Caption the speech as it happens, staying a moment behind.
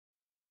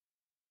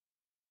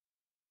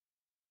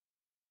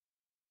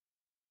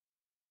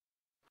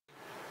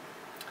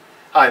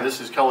Hi,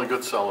 this is Kelly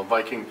Goodsel of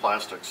Viking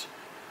Plastics.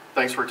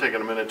 Thanks for taking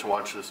a minute to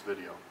watch this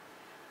video.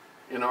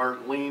 In our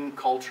lean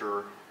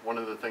culture, one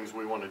of the things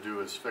we want to do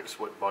is fix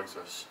what bugs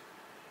us.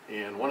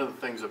 And one of the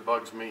things that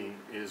bugs me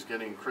is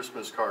getting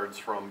Christmas cards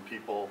from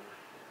people.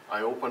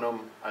 I open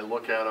them, I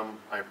look at them,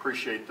 I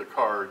appreciate the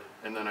card,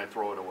 and then I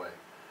throw it away.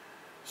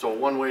 So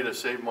one way to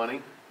save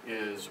money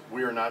is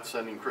we are not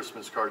sending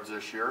Christmas cards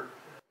this year.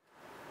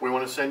 We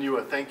want to send you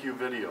a thank you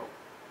video.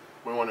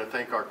 We want to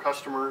thank our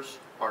customers,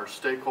 our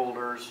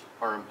stakeholders,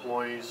 our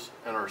employees,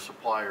 and our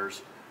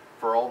suppliers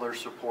for all their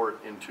support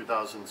in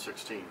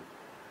 2016.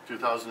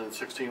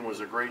 2016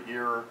 was a great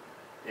year,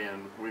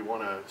 and we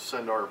want to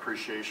send our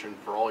appreciation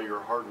for all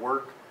your hard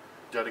work,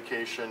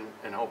 dedication,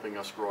 and helping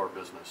us grow our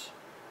business.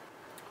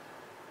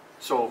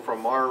 So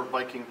from our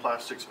Viking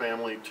Plastics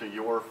family to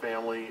your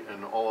family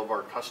and all of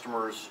our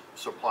customers,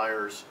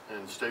 suppliers,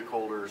 and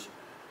stakeholders,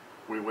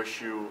 we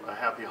wish you a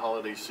happy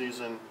holiday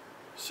season,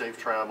 safe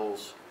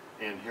travels,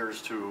 and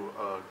here's to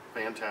a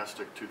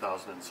fantastic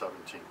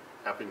 2017.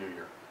 Happy New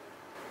Year.